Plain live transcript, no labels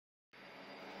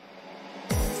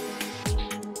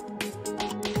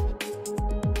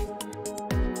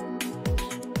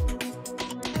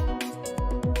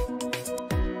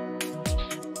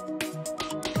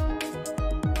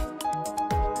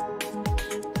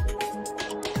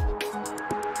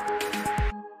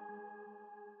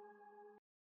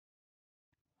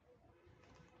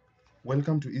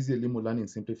Welcome to Easy Limo Learning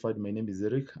Simplified. My name is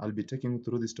Eric. I'll be taking you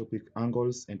through this topic,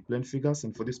 angles and plane figures.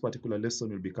 And for this particular lesson,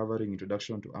 we'll be covering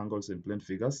introduction to angles and plane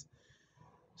figures.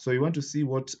 So you want to see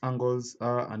what angles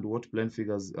are and what plane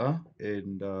figures are.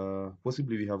 And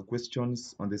possibly we have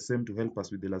questions on the same to help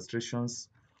us with illustrations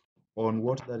on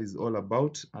what that is all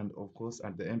about. And of course,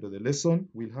 at the end of the lesson,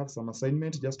 we'll have some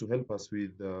assignment just to help us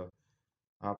with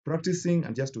practicing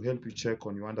and just to help you check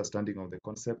on your understanding of the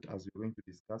concept as we're going to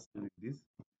discuss during this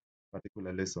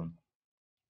particular lesson.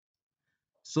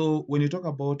 So when you talk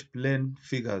about plane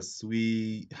figures,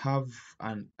 we have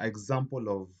an example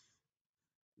of,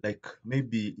 like,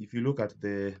 maybe if you look at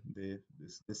the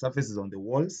surfaces on the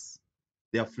walls,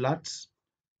 they are flat.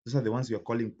 Those are the ones we are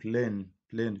calling plane.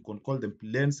 Plane, you can call them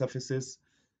plane surfaces.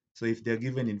 So if they're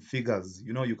given in figures,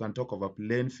 you can talk of a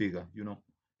plane figure,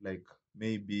 like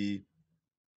maybe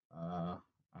a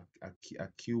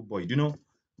cuboid.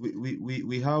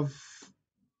 We have,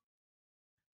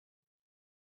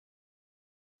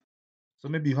 so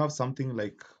maybe you have something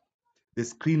like the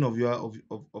screen of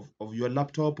your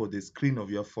laptop or the screen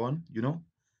of your phone.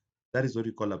 That is what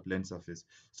we call a plane surface.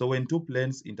 So when two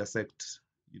planes intersect,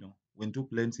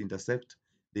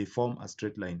 they form a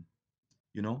straight line.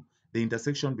 The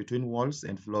intersection between walls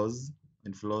and floors,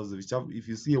 which have, if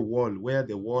you see a wall where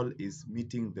the wall is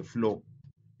meeting the floor,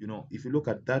 if you look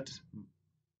at that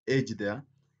edge there,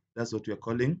 that's what we're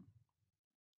calling,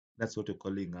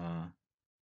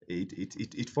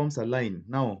 it forms a line.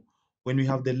 Now, when we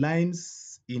have the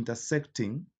lines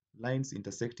intersecting,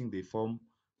 they form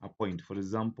a point. For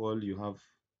example, you have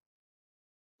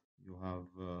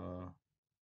uh,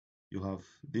 you have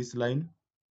this line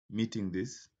meeting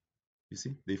this. You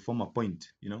see, they form a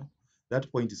point.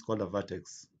 That point is called a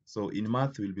vertex. So in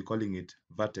math, we'll be calling it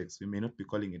vertex. We may not be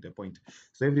calling it a point.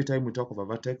 So every time we talk of a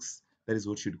vertex, that is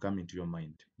what should come into your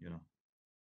mind.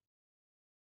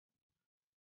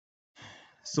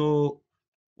 So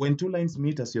when two lines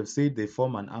meet, as you have said, they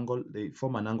form an angle. They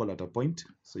form an angle at a point.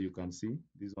 So you can see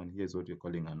this one here is what you're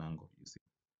calling an angle. You see,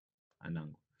 an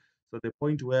angle. So the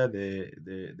point where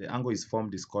the angle is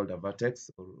formed is called a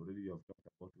vertex. Already you have talked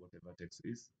about what a vertex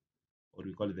is, or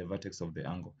we call it the vertex of the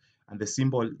angle. And the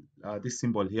symbol, this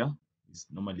symbol here, is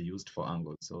normally used for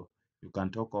angles. So you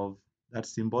can talk of that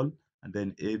symbol and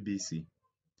then ABC.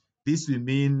 This we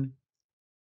mean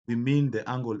the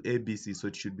angle ABC, so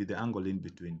it should be the angle in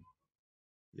between.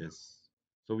 Yes.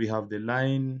 So we have the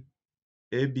line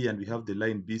AB and we have the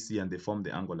line BC, and they form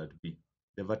the angle at B.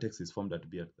 The vertex is formed at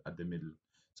B at the middle.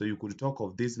 So you could talk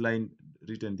of this line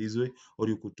written this way, or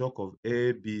you could talk of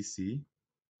ABC,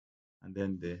 and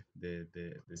then the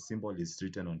symbol is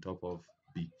written on top of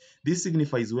B. This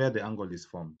signifies where the angle is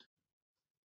formed.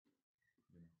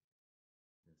 Yes.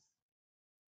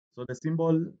 So the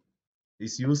symbol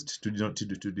is used to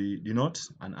denote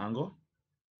an angle.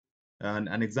 And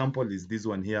an example is this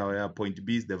one here, where point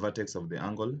B is the vertex of the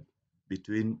angle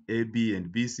between AB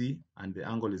and BC, and the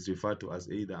angle is referred to as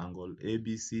either angle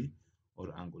ABC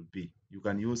or angle B. You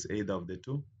can use either of the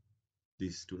two,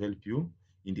 this to help you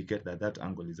indicate that that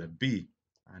angle is at B,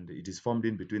 and it is formed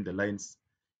in between the lines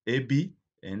AB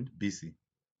and BC.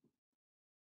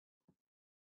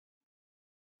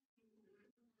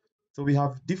 So we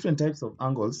have different types of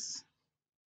angles.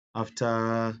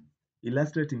 After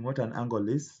illustrating what an angle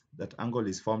is, that angle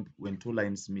is formed when two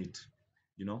lines meet.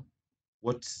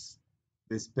 What's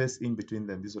the space in between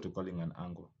them? This is what we're calling an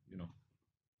angle.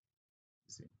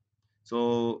 See.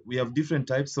 So we have different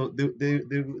types. So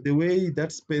the way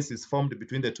that space is formed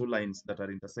between the two lines that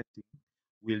are intersecting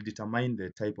will determine the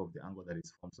type of the angle that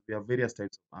is formed. So we have various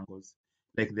types of angles.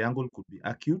 Like the angle could be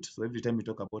acute. So every time we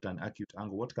talk about an acute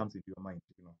angle, what comes into your mind?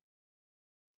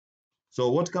 So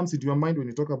what comes into your mind when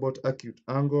you talk about acute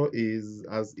angle is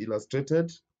as illustrated.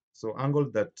 So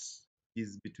angle that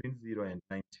is between 0 and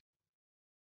 90.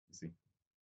 You see,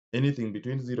 anything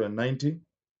between 0 and 90,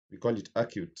 we call it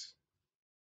acute.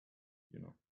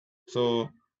 So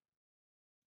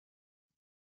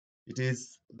it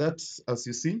is that, as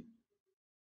you see.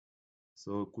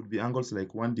 So it could be angles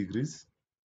like 1 degree,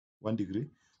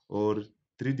 or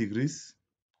 3 degrees,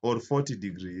 or 40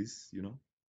 degrees.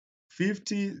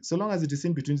 50, so long as it is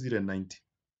in between 0 and 90.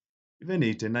 Even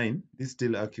 89, this is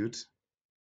still acute.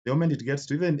 The moment it gets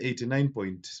to even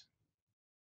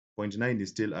 89.9 is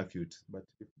still acute. But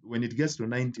when it gets to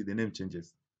 90, the name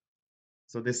changes.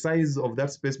 So the size of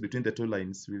that space between the two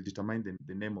lines will determine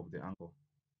the name of the angle.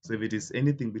 So if it is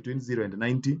anything between 0 and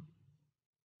 90,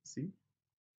 see,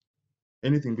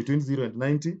 anything between 0 and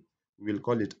 90, we will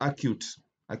call it acute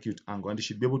angle, and you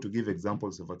should be able to give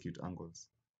examples of acute angles.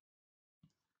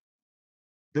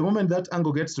 The moment that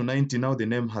angle gets to 90, now the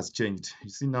name has changed. You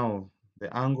see, now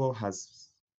the angle has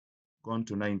gone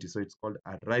to 90, so it's called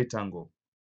a right angle.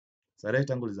 So a right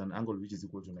angle is an angle which is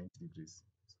equal to 90 degrees.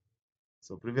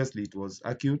 So previously it was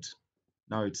acute,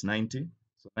 now it's 90.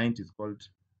 So 90 is called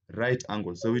right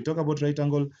angle. So we talk about right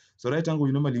angle. So right angle,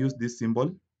 we normally use this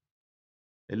symbol.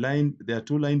 A line, there are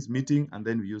two lines meeting, and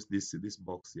then we use this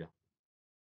box here.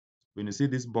 When you see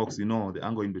this box, you know the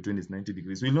angle in between is 90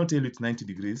 degrees. We'll not tell you it's 90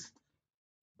 degrees,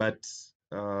 but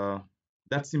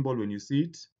that symbol, when you see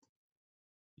it,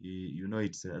 you know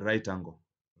it's a right angle,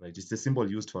 right? It's a symbol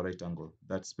used for right angle.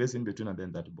 That space in between and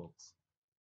then that box.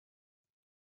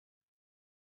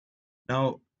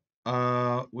 Now,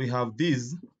 we have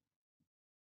this,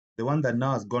 the one that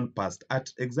now has gone past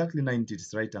at exactly 90,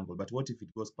 it's right angle. But what if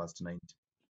it goes past 90?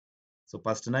 So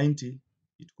past 90,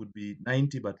 it could be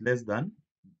 90 but less than,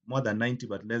 more than 90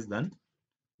 but less than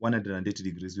 180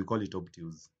 degrees. We call it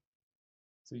obtuse.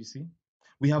 So you see,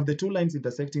 we have the two lines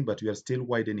intersecting, but we are still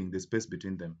widening the space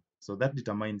between them. So that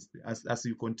determines, as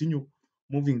you continue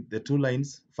moving the two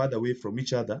lines further away from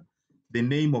each other, the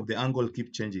name of the angle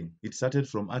keep changing. It started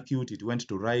from acute, it went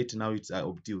to right, now it's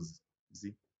obtuse. You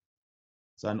see?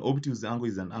 So an obtuse angle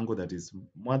is an angle that is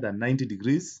more than 90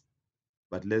 degrees,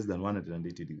 but less than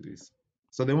 180 degrees.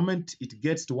 So the moment it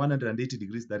gets to 180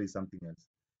 degrees, that is something else.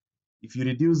 If you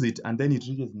reduce it and then it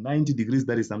reaches 90 degrees,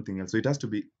 that is something else. So it has to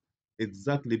be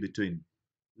exactly between,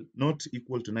 not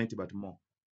equal to 90, but more.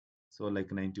 So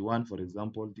like 91, for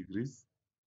example, degrees,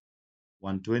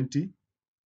 120,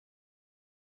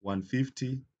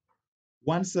 150,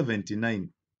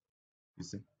 179, you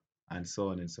see, and so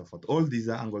on and so forth. All these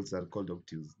angles are called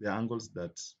obtuse. They are angles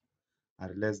that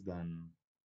are less than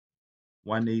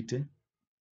 180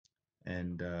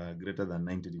 and greater than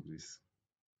 90 degrees.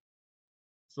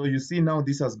 So you see now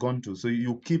this has gone to, so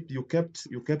you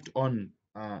kept on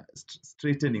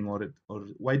straightening or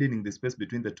widening the space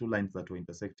between the two lines that were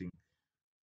intersecting,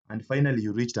 and finally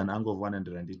you reached an angle of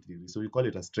 180 degrees. So we call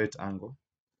it a straight angle.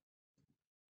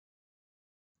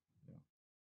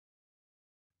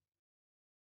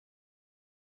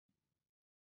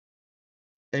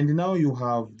 And now you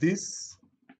have this.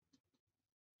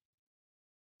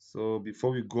 So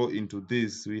before we go into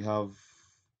this, we have,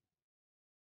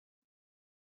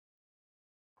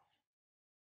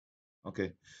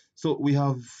 okay, so we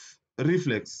have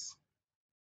reflex.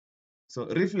 So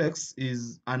reflex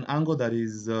is an angle that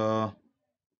is more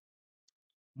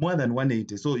than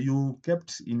 180. So you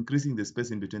kept increasing the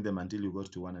space in between them until you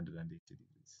got to 180 degrees.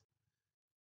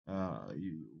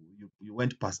 You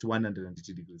went past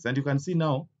 180 degrees. And you can see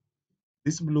now,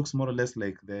 this looks more or less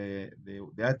like the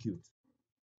acute.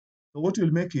 So what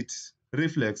will make it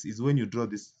reflex is when you draw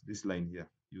this line here.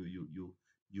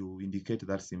 You indicate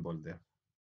that symbol there.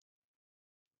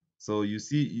 So you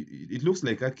see, it looks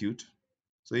like acute.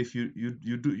 So if you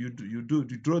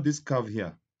draw this curve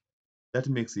here, that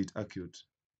makes it acute.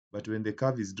 But when the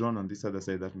curve is drawn on this other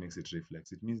side, that makes it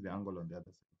reflex. It means the angle on the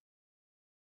other side.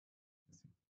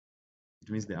 It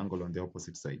means the angle on the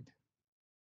opposite side.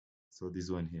 So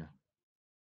this one here.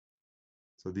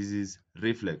 So this is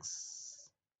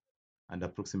reflex and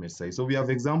approximate side. So we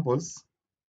have examples.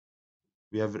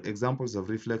 We have examples of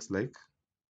reflex like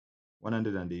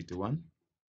 181,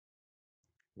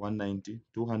 190,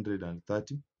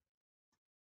 230,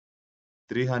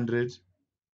 300,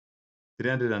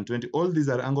 320. All these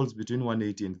are angles between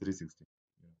 180 and 360.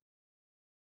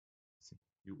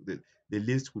 The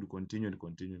list could continue and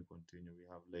continue and continue. We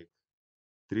have like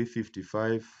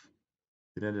 355,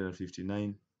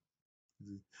 359.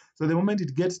 So the moment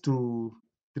it gets to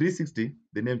 360,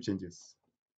 the name changes.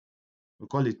 We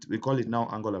call it now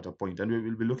angle at a point, and we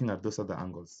will be looking at those other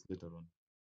angles later on.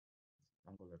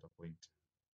 Angle at a point,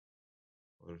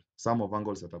 or sum of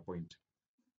angles at a point.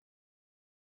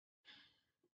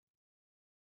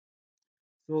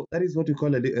 So that is what we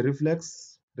call a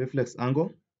reflex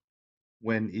angle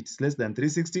when it's less than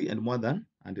 360 and more than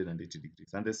 180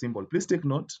 degrees. And the symbol, please take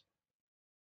note,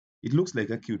 it looks like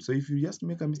acute. So if you just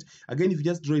make a mistake, again, if you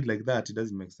just draw it like that, it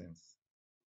doesn't make sense.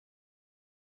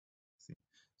 See?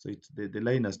 So the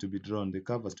line has to be drawn, the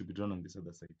curve has to be drawn on this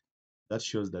other side. That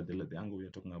shows that the angle we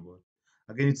are talking about.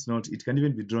 Again, it's not, it can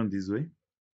even be drawn this way,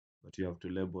 but you have to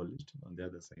label it on the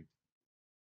other side.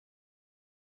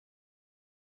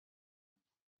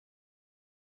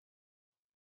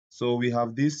 So we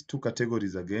have these two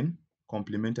categories again,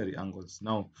 complementary angles.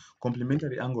 Now,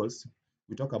 complementary angles,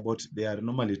 we talk about, they are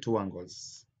normally two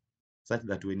angles, such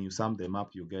that when you sum them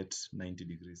up, you get 90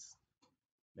 degrees.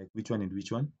 Like which one and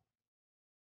which one?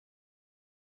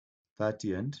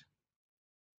 30 and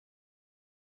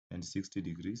 60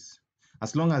 degrees.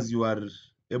 As long as you are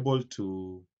able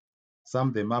to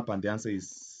sum them up and the answer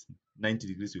is 90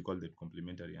 degrees, we call them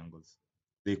complementary angles.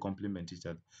 They complement each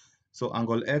other. So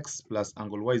angle X plus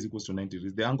angle Y is equals to 90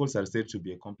 degrees. The angles are said to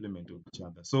be a complement of each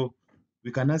other. So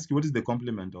we can ask you, what is the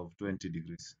complement of 20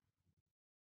 degrees?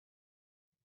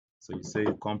 So you say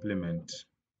complement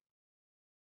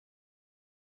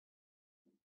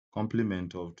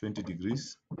of 20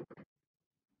 degrees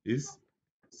is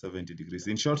 70 degrees.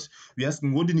 In short, we're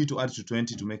asking, what do you need to add to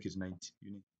 20 to make it 90?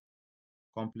 You need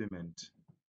complement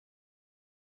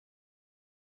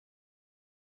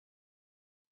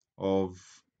of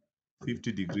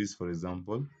 50 degrees, for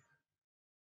example,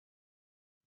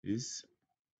 is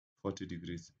 40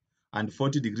 degrees. And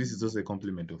 40 degrees is also a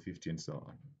complement of 50 and so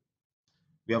on.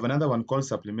 We have another one called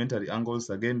supplementary angles.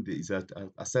 Again, there is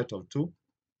a set of two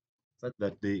such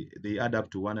that they add up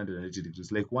to 180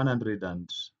 degrees, like 100 and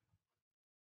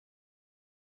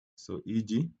so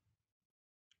e.g.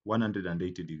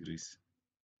 180 degrees.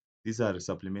 These are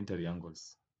supplementary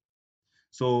angles.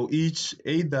 So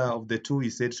either of the two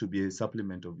is said to be a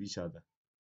supplement of each other.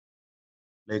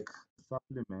 Like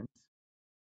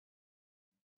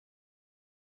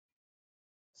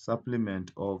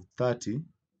supplement of 30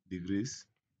 degrees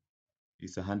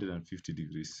is 150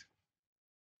 degrees.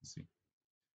 See,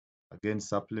 again,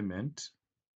 supplement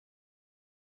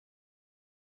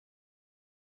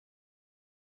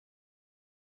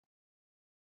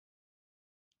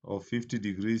of 50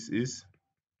 degrees is,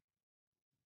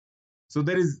 so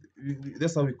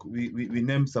that's how we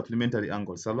name supplementary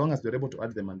angles. So long as we're able to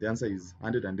add them and the answer is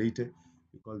 180,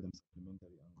 we call them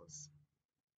supplementary angles.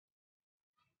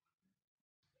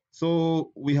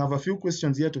 So we have a few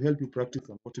questions here to help you practice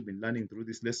on what you've been learning through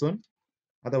this lesson.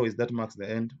 Otherwise, that marks the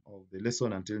end of the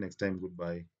lesson. Until next time,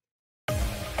 goodbye.